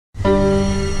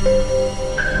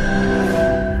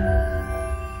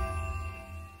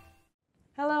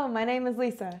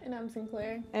Lisa. And I'm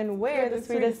Sinclair. And we're the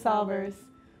Sweetest Solvers.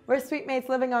 We're sweetmates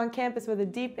living on campus with a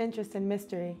deep interest in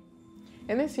mystery.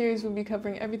 In this series, we'll be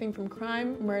covering everything from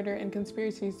crime, murder, and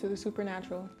conspiracies to the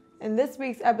supernatural. In this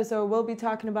week's episode, we'll be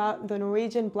talking about the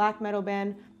Norwegian black metal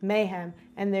band Mayhem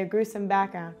and their gruesome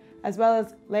background, as well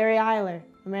as Larry Eiler,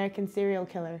 American serial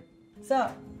killer. So,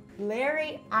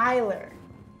 Larry Eiler,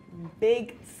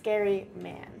 big, scary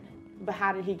man. But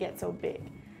how did he get so big?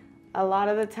 A lot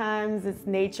of the times it's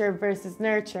nature versus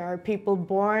nurture. Are people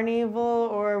born evil,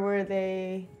 or were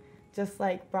they just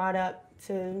like brought up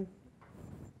to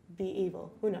be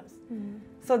evil? Who knows? Mm-hmm.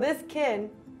 So this kid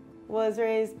was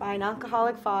raised by an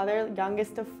alcoholic father,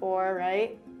 youngest of four,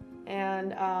 right?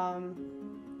 And,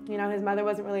 his mother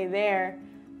wasn't really there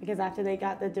because after they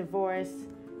got the divorce,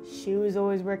 she was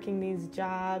always working these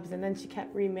jobs, and then she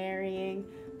kept remarrying.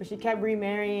 But she kept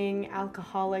remarrying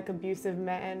alcoholic, abusive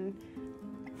men.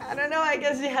 I don't know, I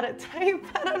guess she had a type,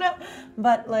 I don't know.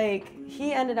 But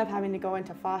he ended up having to go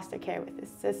into foster care with his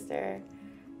sister.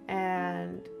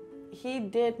 And he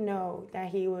did know that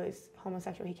he was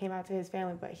homosexual. He came out to his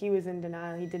family, but he was in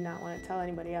denial. He did not want to tell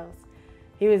anybody else.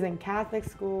 He was in Catholic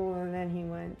school, and then he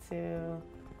went to,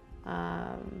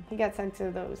 he got sent to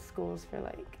those schools for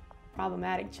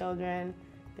problematic children.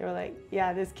 They were like,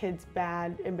 yeah, this kid's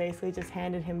bad, and basically just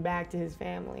handed him back to his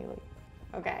family.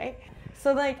 Okay.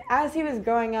 So as he was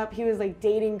growing up, he was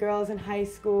dating girls in high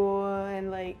school,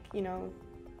 and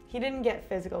he didn't get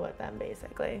physical with them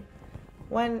basically.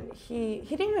 When he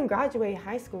didn't even graduate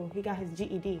high school, he got his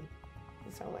GED.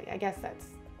 So I guess that's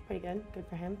pretty good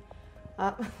for him.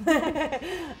 But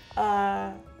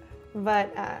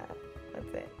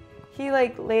that's it. He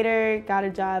later got a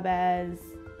job as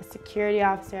a security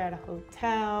officer at a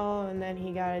hotel, and then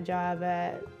he got a job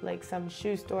at some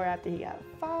shoe store after he got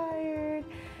fired.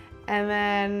 And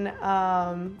then,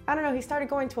 I don't know, he started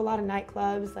going to a lot of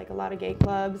nightclubs, a lot of gay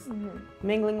clubs,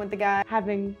 mingling with the guy,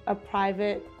 having a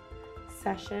private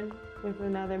session with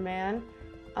another man.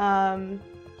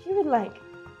 He would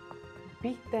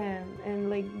beat them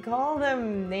and call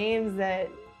them names that,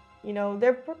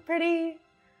 they're pretty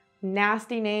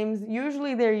nasty names.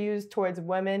 Usually they're used towards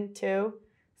women too.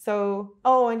 So,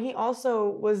 and he also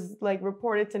was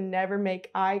reported to never make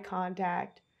eye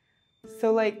contact.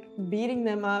 So beating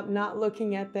them up, not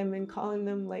looking at them, and calling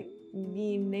them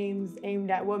mean names aimed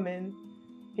at women.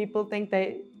 People think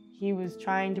that he was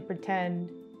trying to pretend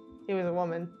he was a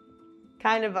woman.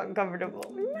 Kind of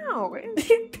uncomfortable. No,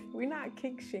 we're not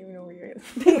kink shaming over here.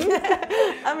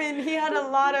 I mean, he had a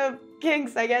lot of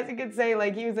kinks, I guess you could say.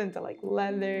 He was into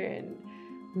leather and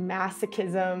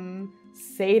masochism,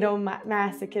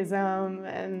 sadomasochism,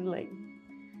 and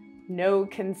no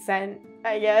consent,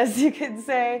 I guess you could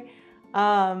say.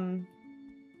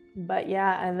 But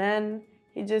yeah, and then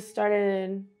he just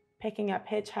started picking up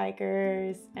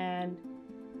hitchhikers, and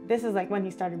this is when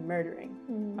he started murdering.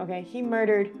 Okay, he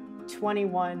murdered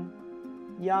 21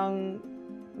 young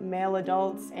male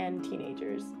adults and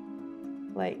teenagers.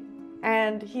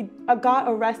 And he got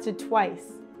arrested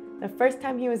twice. The first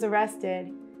time he was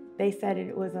arrested, they said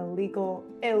it was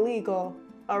illegal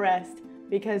arrest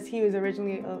because he was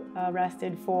originally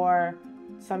arrested for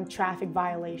some traffic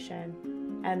violation,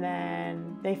 and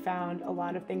then they found a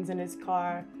lot of things in his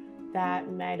car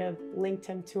that might have linked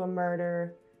him to a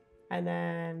murder. And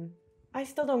then I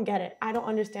still don't get it. I don't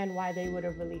understand why they would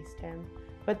have released him,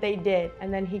 but they did.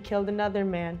 And then he killed another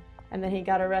man, and then he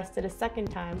got arrested a second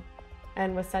time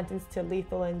and was sentenced to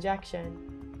lethal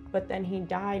injection. But then he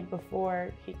died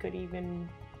before he could even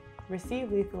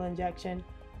receive lethal injection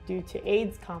due to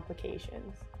AIDS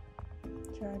complications.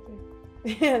 Tragic.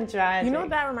 Tragic. You know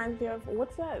what that reminds me of?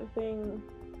 What's that thing?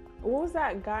 What was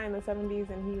that guy in the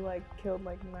 70s and he killed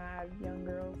mad young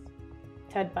girls?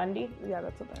 Ted Bundy? Yeah,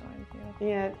 that's what that reminds me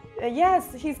of. Yeah.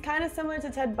 Yes, he's kind of similar to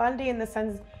Ted Bundy in the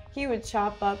sense he would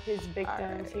chop up his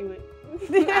victims. Right. He would.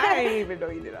 I didn't even know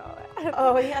he did all that.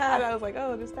 Oh yeah. And I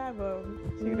was just stab him.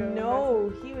 Shoot him.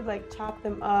 No, he would chop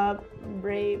them up,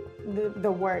 rape,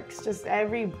 the works, just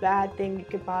every bad thing you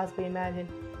could possibly imagine.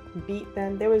 Beat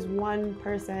them. There was one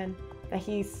person that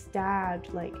he stabbed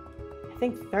I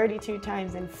think 32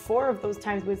 times, and 4 of those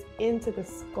times was into the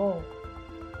skull.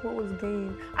 What was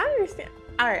gain? I understand.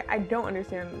 All right, I don't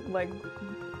understand what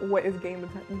is gain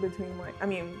between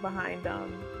behind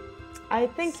I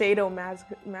think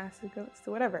sadomasochism,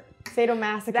 whatever.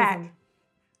 Sadomasochism. That.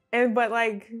 And but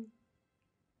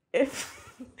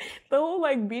if the whole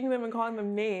beating them and calling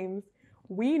them names,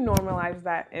 we normalize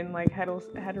that in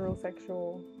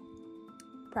heterosexual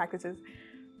practices.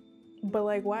 But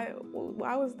why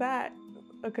was that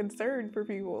a concern for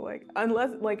people. Like,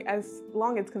 unless, like, as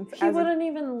long as he wouldn't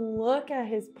even look at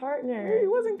his partner. He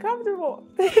wasn't comfortable.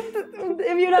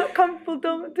 If you're not comfortable,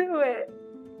 don't do it.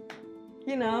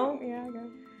 You know? Yeah, I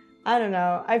guess. I don't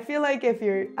know. I feel like if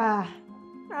you're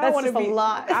that's just a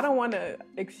lot. I don't want to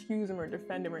excuse him or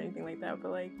defend him or anything like that,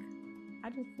 but like, I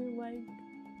just feel like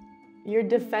you're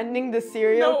defending the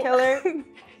serial killer.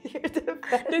 You're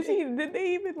defending. Did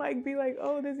they even like be like,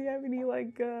 oh, does he have any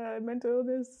like mental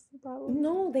illness problems?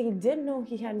 No, they did know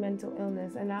he had mental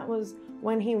illness, and that was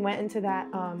when he went into that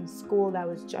school that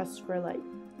was just for like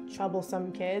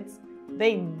troublesome kids.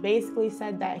 They basically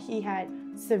said that he had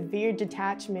severe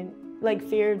detachment, like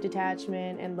fear of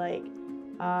detachment, and like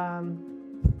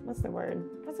what's the word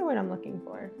I'm looking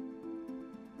for?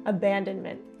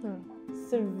 Abandonment.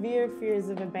 Severe fears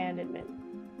of abandonment.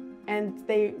 And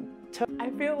they took... I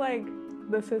feel like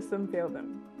the system failed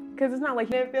them. Because it's not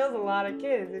like... It fails a lot of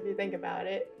kids if you think about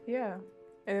it. Yeah.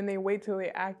 And then they wait till they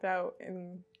act out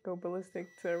and go ballistic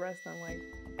to arrest them. Like,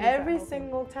 every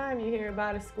single time you hear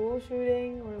about a school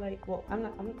shooting or like, well, I don't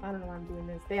know why I'm doing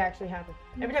this. They actually happen.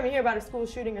 Every time you hear about a school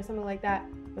shooting or something like that,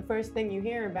 the first thing you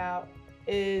hear about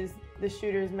is the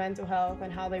shooter's mental health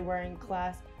and how they were in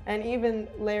class. And even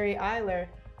Larry Eiler,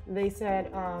 they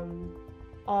said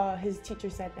his teacher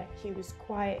said that he was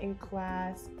quiet in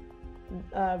class,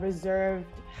 reserved,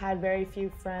 had very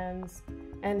few friends,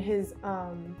 and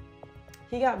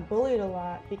he got bullied a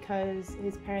lot because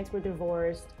his parents were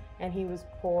divorced and he was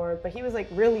poor, but he was like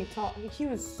really tall. He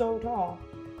was so tall.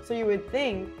 So you would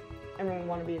think everyone would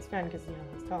want to be his friend because, you know,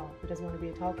 he's tall. He doesn't want to be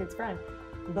a tall kid's friend.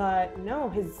 But no,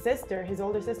 his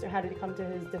older sister had to come to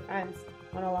his defense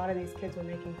when a lot of these kids were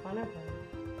making fun of him.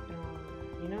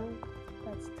 You know?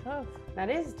 That's tough. That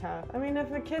is tough. I mean,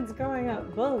 if a kid's growing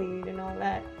up bullied and all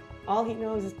that, all he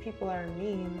knows is people are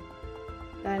mean,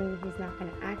 then he's not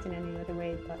going to act in any other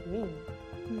way but mean.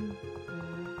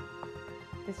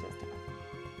 It's just tough.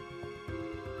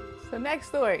 So next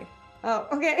story. Oh,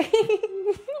 okay.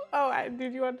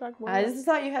 Did you want to talk more? I just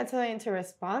thought you had something to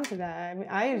respond to that. I mean,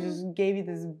 I just gave you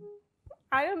this.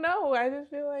 I don't know. I just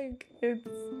feel like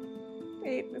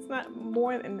it's not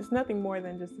more, and it's nothing more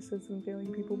than just the system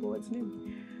failing people bullets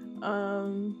new.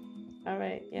 All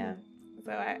right, yeah.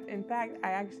 So in fact,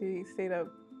 I actually stayed up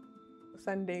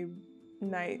Sunday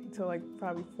night till like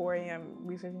probably 4 a.m.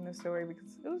 researching the story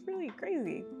because it was really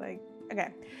crazy. Like,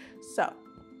 okay, so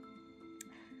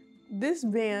this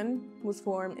band was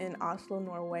formed in Oslo,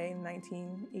 Norway in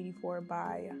 1984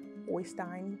 by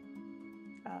Øystein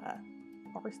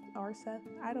Arseth.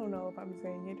 I don't know if I'm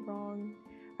saying it wrong.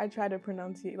 I tried to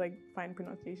find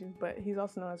pronunciations, but he's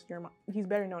also known as he's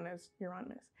better known as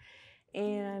Euronymous.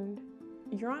 And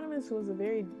Euronymous was a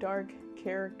very dark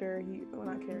character. He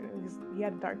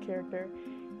had a dark character,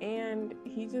 and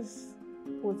he just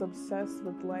was obsessed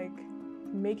with like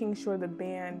making sure the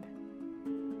band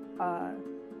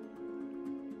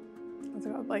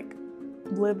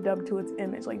lived up to its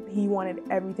image. Like, he wanted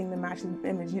everything to match his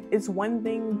image. It's one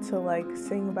thing to like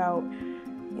sing about,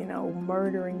 you know,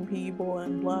 murdering people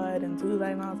and blood and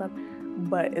suicide and all that stuff,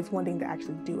 but it's one thing to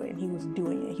actually do it, and he was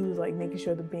doing it. He was like making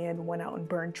sure the band went out and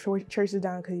burned churches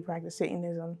down because he practiced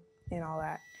Satanism and all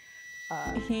that.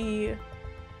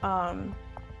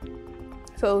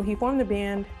 So he formed the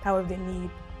band. However, they need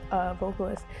a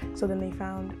vocalist, so then they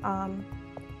found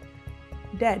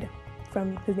Dead.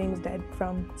 His name is Dead,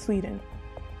 from Sweden.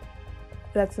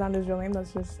 That's not his real name,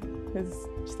 that's just his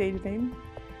stage name.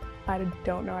 I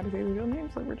don't know how to say his real name,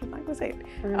 so we're just not gonna say it.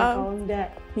 We're gonna call him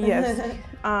Dead. Yes.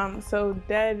 So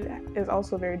Dead is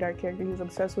also a very dark character. He was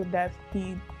obsessed with death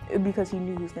because he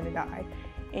knew he was gonna die.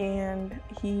 And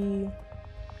he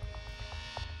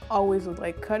always would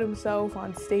like cut himself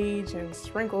on stage and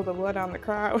sprinkle the blood on the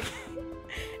crowd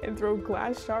and throw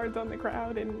glass shards on the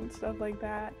crowd and stuff like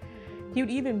that. He would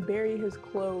even bury his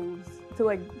clothes to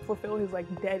like fulfill his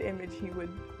like dead image. He would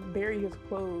bury his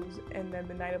clothes, and then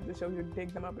the night of the show he would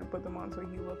dig them up and put them on so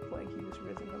he looked like he was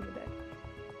risen from the dead.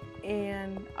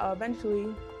 And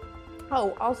eventually,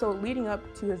 also leading up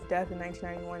to his death in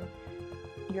 1991,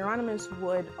 Euronymous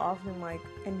would often like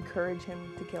encourage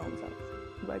him to kill himself.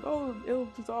 Like, oh, it'll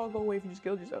just all go away if you just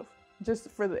killed yourself, just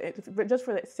for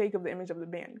the sake of the image of the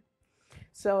band.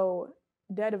 So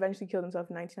Dead eventually killed himself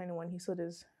in 1991. He slit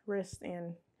his wrist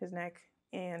and his neck,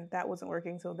 and that wasn't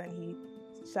working. So then he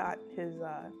shot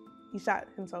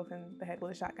himself in the head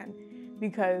with a shotgun,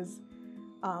 because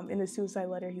in his suicide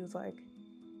letter he was like,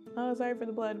 "Oh, sorry for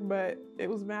the blood, but it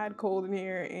was mad cold in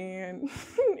here and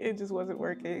it just wasn't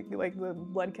working. Like, the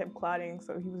blood kept clotting,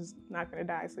 so he was not gonna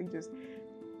die. So he just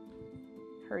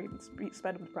hurried and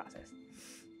sped up the process."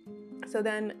 So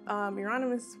then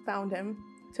Euronymous found him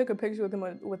took a picture with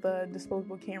him with a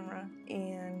disposable camera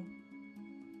and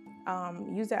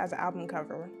used it as an album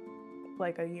cover,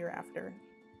 like a year after.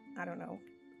 I don't know.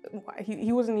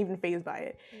 He wasn't even fazed by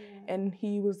it. Yeah. And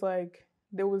he was like,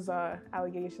 there was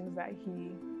allegations that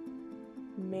he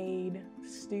made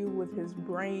stew with his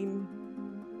brain,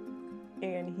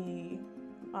 and he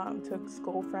took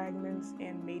skull fragments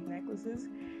and made necklaces.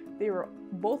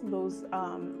 Both of those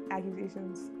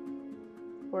accusations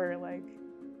were like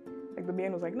the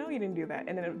band was like, no, he didn't do that.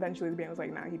 And then eventually the band was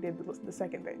like, nah, he did the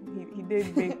second thing. He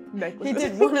did make necklaces. He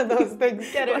did one of those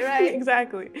things, get it right.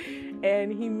 Exactly.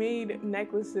 And he made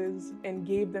necklaces and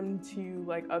gave them to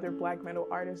like other black metal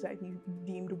artists that he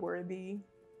deemed worthy.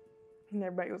 And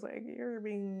everybody was like, you're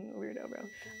being a weirdo, bro.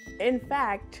 In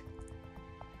fact,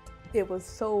 it was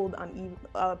sold on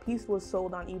a piece was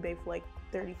sold on eBay for like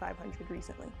 $3,500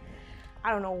 recently.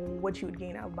 I don't know what you would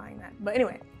gain out of buying that. But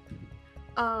anyway,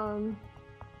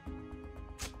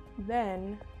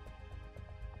 then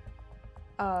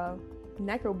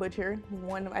Necro Butcher,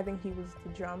 I think he was the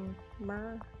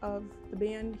drummer of the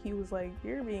band, he was like,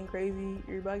 you're being crazy,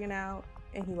 you're bugging out,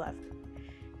 and he left.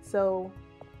 So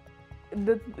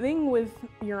the thing with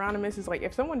Euronymous is like,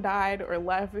 if someone died or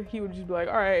left, he would just be like,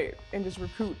 all right, and just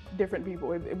recruit different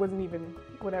people. It wasn't even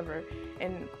whatever.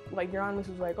 And like Euronymous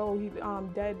was like, oh, he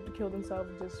dead killed himself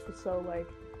just so like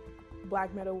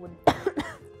black metal would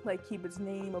like keep its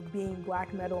name of being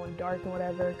black metal and dark and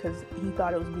whatever, because he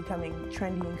thought it was becoming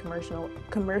trendy and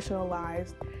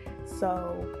commercialized.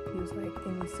 So he was like, it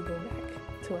needs to go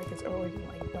back to like its origin,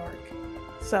 like dark.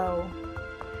 So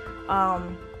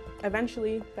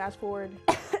eventually, fast forward,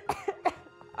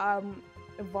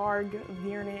 Varg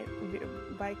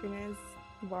Vikernes,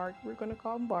 Varg, we're gonna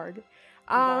call him Varg.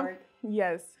 Varg.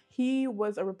 Yes, he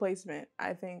was a replacement,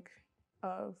 I think,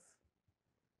 of,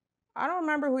 I don't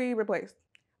remember who he replaced,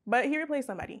 but he replaced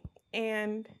somebody.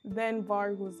 And then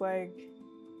Varg was like,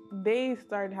 they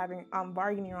started having,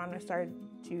 Varg and Euronymous started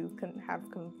to have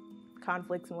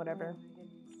conflicts and whatever.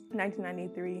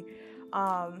 1993,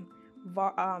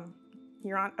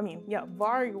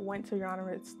 Varg went to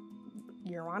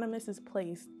Euronymous'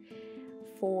 place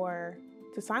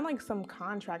to sign like some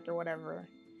contract or whatever.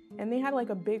 And they had like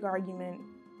a big argument,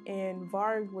 and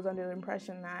Varg was under the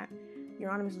impression that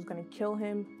Euronymous was gonna kill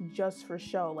him just for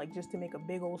show, like just to make a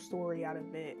big old story out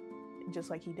of it, just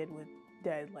like he did with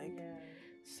Dead. Like, yeah.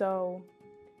 So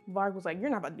Varg was like, you're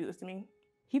not about to do this to me.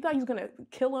 He thought he was gonna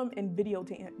kill him and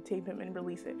videotape him and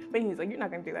release it. But he was like, you're not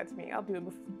gonna do that to me. I'll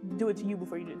do it to you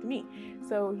before you do it to me.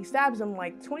 So he stabs him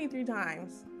like 23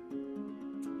 times,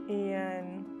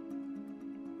 and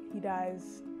he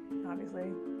dies,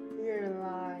 obviously. You're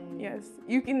lying. Yes.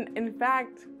 You can, in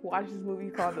fact, watch this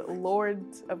movie called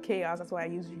Lords of Chaos. That's why I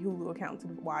used your Hulu account to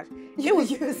watch. It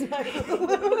was my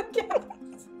Hulu account.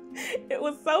 It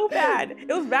was so bad.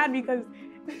 It was bad because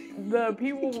the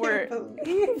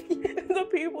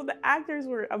actors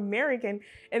were American,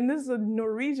 and this is a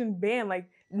Norwegian band. Like,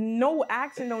 no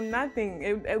accent, no nothing.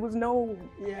 It was no.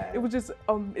 Yeah. It was just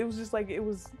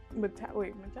Metallica's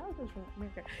from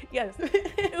America. Yes,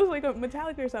 it was like a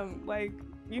Metallica or something. Like,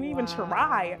 you didn't even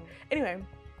try. Anyway,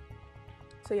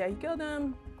 so yeah, he killed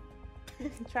him.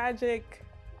 Tragic,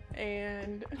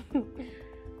 and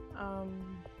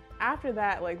after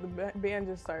that, like, the band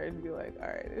just started to be like, all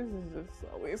right, this is just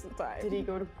a waste of time. Did he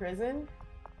go to prison?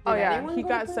 Oh yeah, he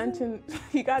got sentenced.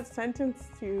 He got sentenced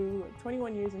to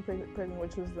 21 years in prison,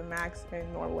 which was the max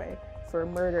in Norway for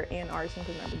murder and arson,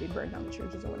 because remember, they burned down the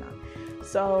churches and whatnot.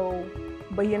 So,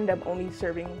 but he ended up only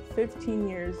serving 15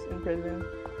 years in prison,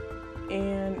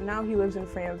 and now he lives in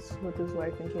France with his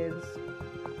wife and kids.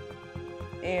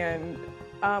 And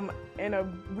in a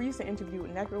recent interview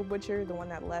with Necro Butcher, the one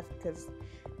that left because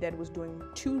Dead was doing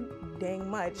too dang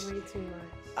much. Way too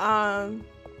much.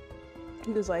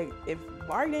 He was like, if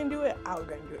Varg didn't do it, I was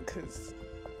gonna do it, cause.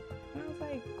 And I was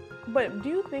like, but do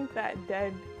you think that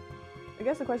Dead? I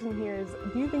guess the question here is,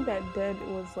 do you think that Dead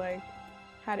was like,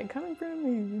 had it coming from him,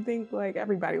 or do you think like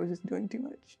everybody was just doing too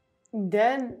much?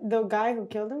 Dead, the guy who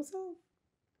killed himself?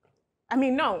 I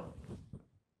mean, no.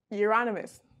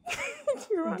 Euronymous.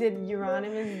 Did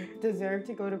Euronymous deserve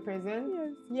to go to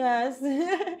prison? Yes.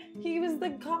 Yes. He was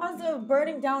the cause of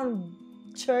burning down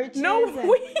churches. No,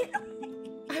 wait.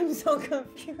 I'm so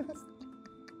confused.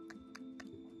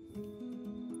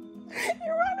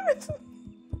 Euronymous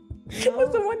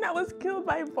was the one that was killed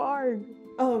by Varg.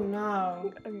 Oh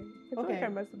no. Okay. I feel like I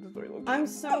messed up the story. I'm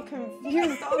so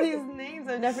confused. All these names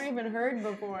I've never even heard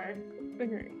before.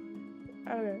 Okay.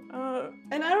 Okay.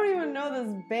 And I don't even know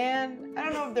this band. I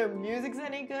don't know if their music's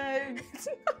any good.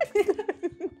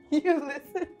 You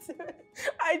listened to it?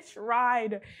 I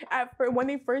tried. When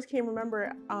they first came,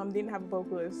 remember, they didn't have a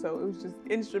vocalist, so it was just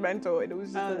instrumental and it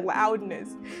was just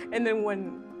loudness. And then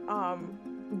when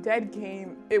Dead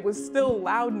came, it was still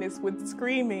loudness with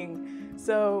screaming.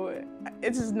 So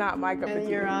it's just not my cup of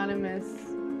tea. And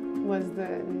Euronymous was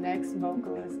the next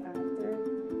vocalist after.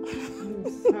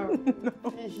 So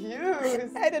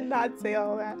confused. I did not say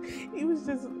all that. He was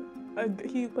just,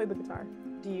 he played the guitar.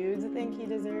 Do you think he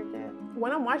deserved it?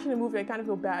 When I'm watching the movie, I kind of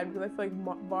feel bad because I feel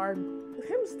like Barb,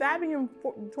 him stabbing him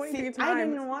 23 times. I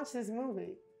didn't even watch this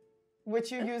movie,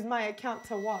 which you used my account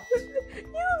to watch.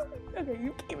 Okay,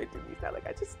 you gave it to me. It's not like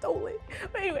I just stole it.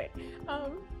 But anyway,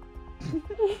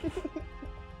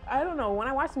 I don't know. When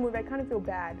I watch the movie, I kind of feel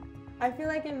bad. I feel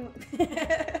like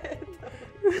I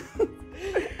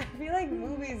feel like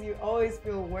movies, you always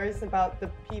feel worse about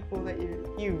the people that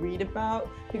you read about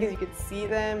because you could see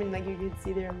them and like you could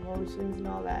see their emotions and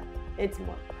all that. It's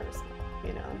more personal,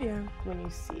 you know? Yeah. When you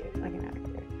see it like an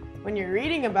actor. When you're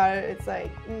reading about it, it's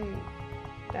like,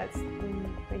 that's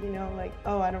like, you know, like,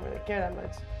 oh, I don't really care that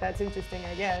much. That's interesting,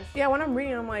 I guess. Yeah, when I'm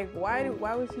reading, I'm like, why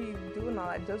was he doing all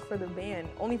that just for the band?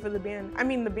 Only for the band. I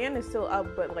mean, the band is still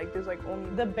up, but like, there's like only...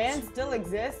 The band still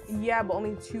exists? Yeah, but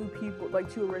only 2 people, like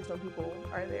 2 original people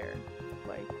are there.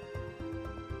 Like...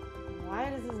 Why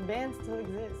does this band still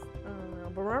exist? I don't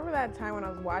know. But remember that time when I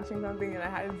was watching something and I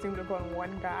had to zoom up on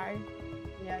one guy?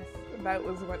 Yes. That's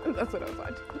what I was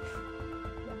watching.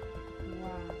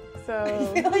 Wow. So...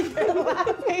 I feel like you're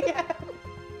laughing at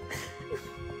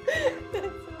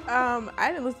I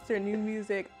didn't listen to their new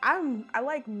music. I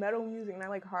like metal music and I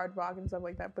like hard rock and stuff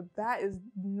like that, but that is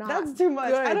not That's too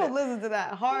much. good. I don't listen to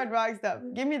that hard rock stuff.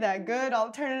 Give me that good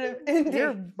alternative indie.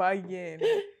 You're bugging.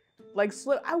 Like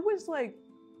I was trying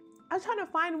to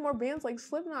find more bands like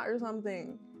Slipknot or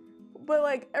something. But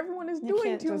like everyone is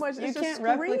doing too much. You can't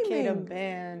replicate a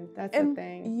band. That's the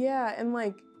thing. Yeah, and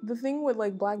like the thing with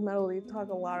like black metal, they talk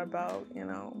a lot about, you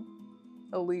know,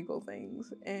 illegal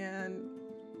things and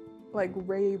like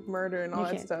rape, murder, and all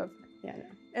that stuff. Yeah, no.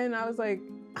 And I was like,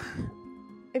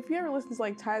 if you ever listen to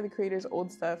like Tyler, the Creator's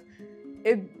old stuff,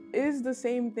 it is the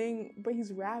same thing, but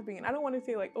he's rapping. And I don't want to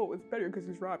say like, oh, it's better because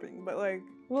he's rapping, but like...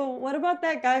 Well, what about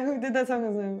that guy who did that song?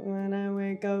 It was like, when I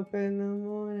wake up in the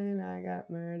morning, I got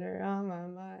murder on my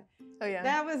mind. Oh, yeah.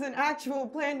 That was an actual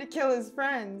plan to kill his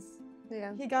friends.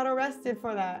 Yeah. He got arrested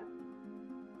for that.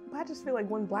 But I just feel like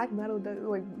when black metal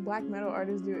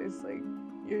artists do it, it's like,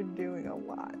 you're doing a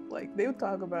lot. Like, they would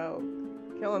talk about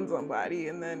killing somebody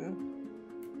and then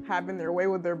having their way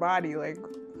with their body. Like,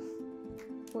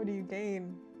 what do you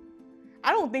gain?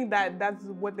 I don't think that's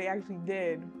what they actually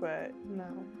did, but... No.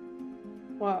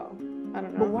 Well, I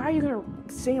don't know. But why are you gonna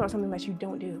sing about something that you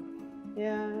don't do?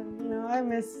 Yeah, you know, I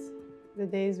miss the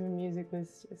days when music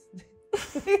was just...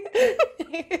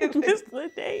 Just the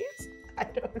days? I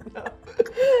don't know.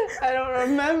 I don't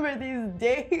remember these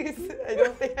days. I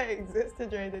don't think I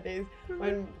existed during the days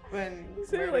when you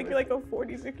say like you're like a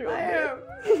 46-year-old. I am.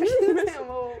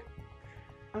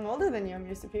 I'm older than you. I'm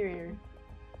your superior.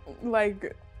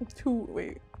 Like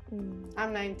wait.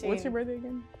 I'm 19. What's your birthday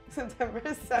again? September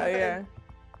 7th. Oh yeah.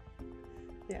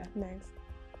 Yeah. Nice.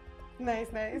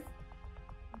 Nice.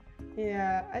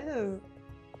 Yeah, I just,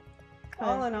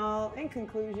 all in all, in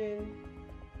conclusion,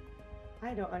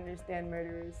 I don't understand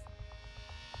murderers.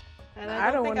 And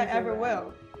I don't think I ever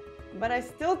will. But I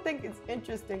still think it's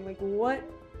interesting, like what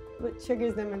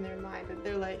triggers them in their mind that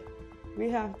they're like, we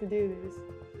have to do this.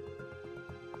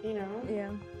 You know?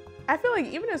 Yeah. I feel like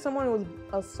even if someone was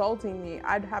assaulting me,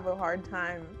 I'd have a hard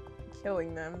time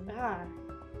killing them.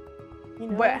 You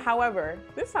know? But however,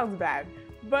 this sounds bad,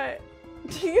 but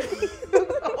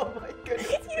oh my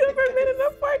goodness. You ever been in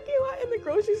a parking lot in the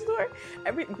grocery store?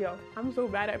 I'm so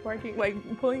bad at parking, like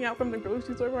pulling out from the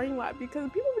grocery store parking lot because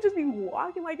people would just be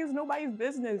walking like it's nobody's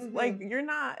business. Mm-hmm. Like you're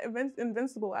not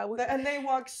invincible. And they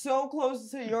walk so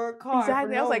close to your car.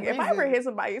 Exactly. I was like, reason. if I ever hit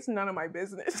somebody, it's none of my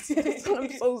business.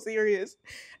 I'm so serious.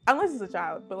 Unless it's a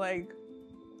child, but like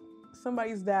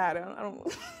somebody's dad. I don't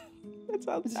know. That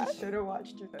sounds sad. You should have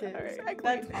watched your kids. Right, exactly.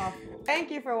 That's awful. Thank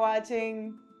you for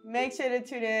watching. Make sure to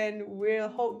tune in. We'll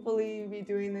hopefully be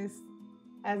doing this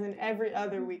as an every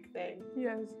other week thing.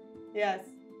 Yes. Yes.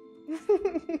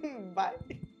 Bye.